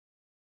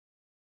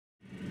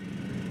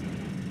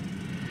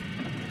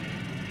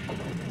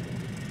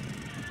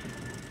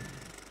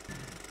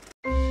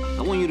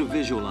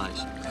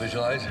visualize.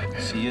 Visualize?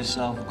 See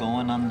yourself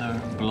going under,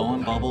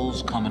 blowing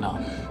bubbles, coming up.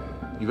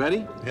 You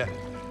ready? Yeah.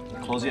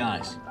 Close your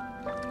eyes.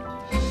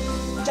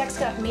 Jack's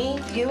got me,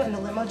 you, and the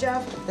limo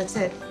job. That's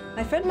it.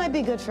 My friend might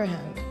be good for him.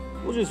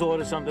 We'll just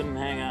order something and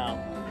hang out.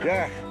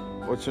 Jack,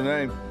 what's your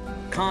name?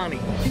 Connie.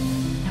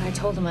 I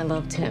told him I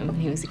loved him.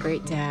 He was a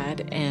great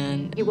dad,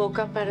 and he woke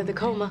up out of the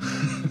coma.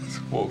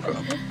 Woke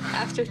up.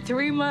 After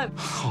 3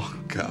 months. Oh,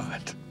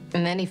 God.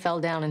 And then he fell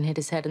down and hit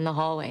his head in the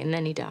hallway, and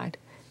then he died.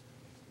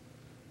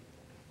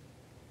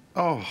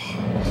 Oh.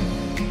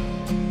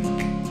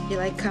 You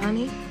like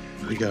Connie?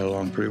 We got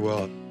along pretty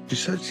well. She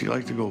said she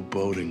liked to go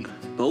boating.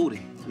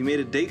 Boating? You made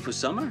a date for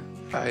summer?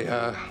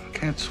 I,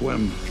 can't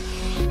swim.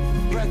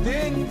 Breath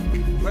in,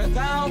 breath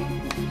out.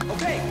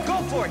 Okay, go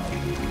for it.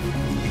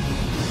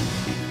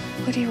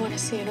 What do you want to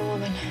see in a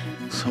woman?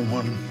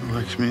 Someone who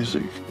likes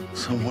music.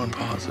 Someone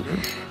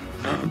positive.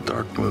 Not a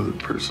dark-mooded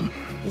person.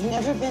 You've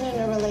never been in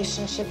a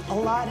relationship. A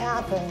lot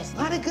happens. A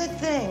lot of good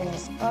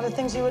things. A lot of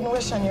things you wouldn't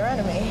wish on your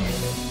enemy.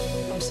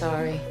 I'm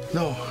sorry.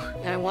 No.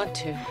 I want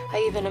to.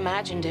 I even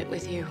imagined it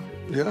with you.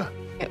 Yeah.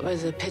 It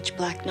was a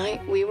pitch-black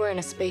night. We were in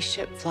a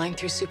spaceship flying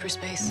through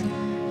superspace.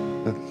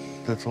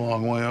 That's a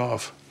long way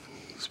off.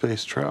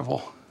 Space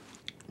travel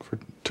for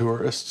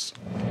tourists.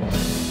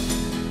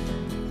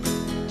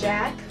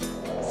 Jack,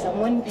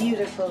 someone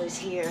beautiful is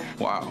here.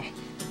 Wow.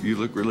 You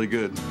look really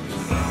good.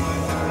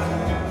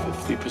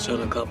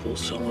 50% of couples,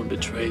 someone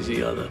betrays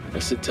the other.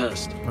 That's the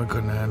test. I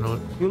couldn't handle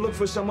it. You look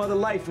for some other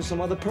life, for some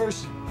other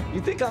person.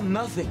 You think I'm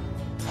nothing.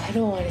 I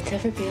don't want it to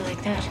ever be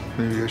like that.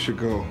 Maybe I should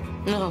go.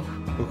 No.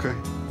 Okay.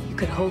 You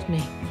could hold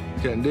me.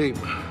 Getting deep.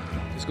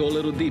 Let's go a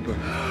little deeper.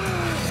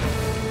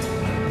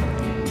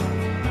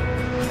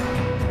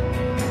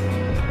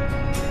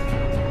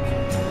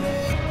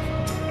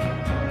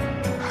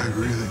 I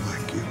really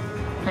like you.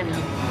 I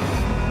know.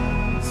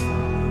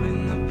 In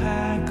the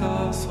pack,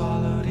 all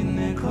swallowed in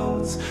their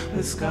coats,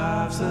 with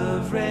scarves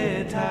of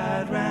red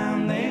tied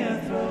round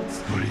their throats.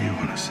 What do you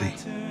want to see?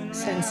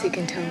 Sense he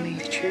can tell me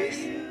the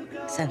truth.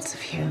 Sense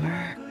of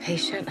humor.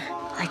 Patient,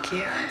 like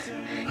you.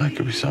 I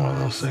could be some of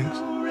those things.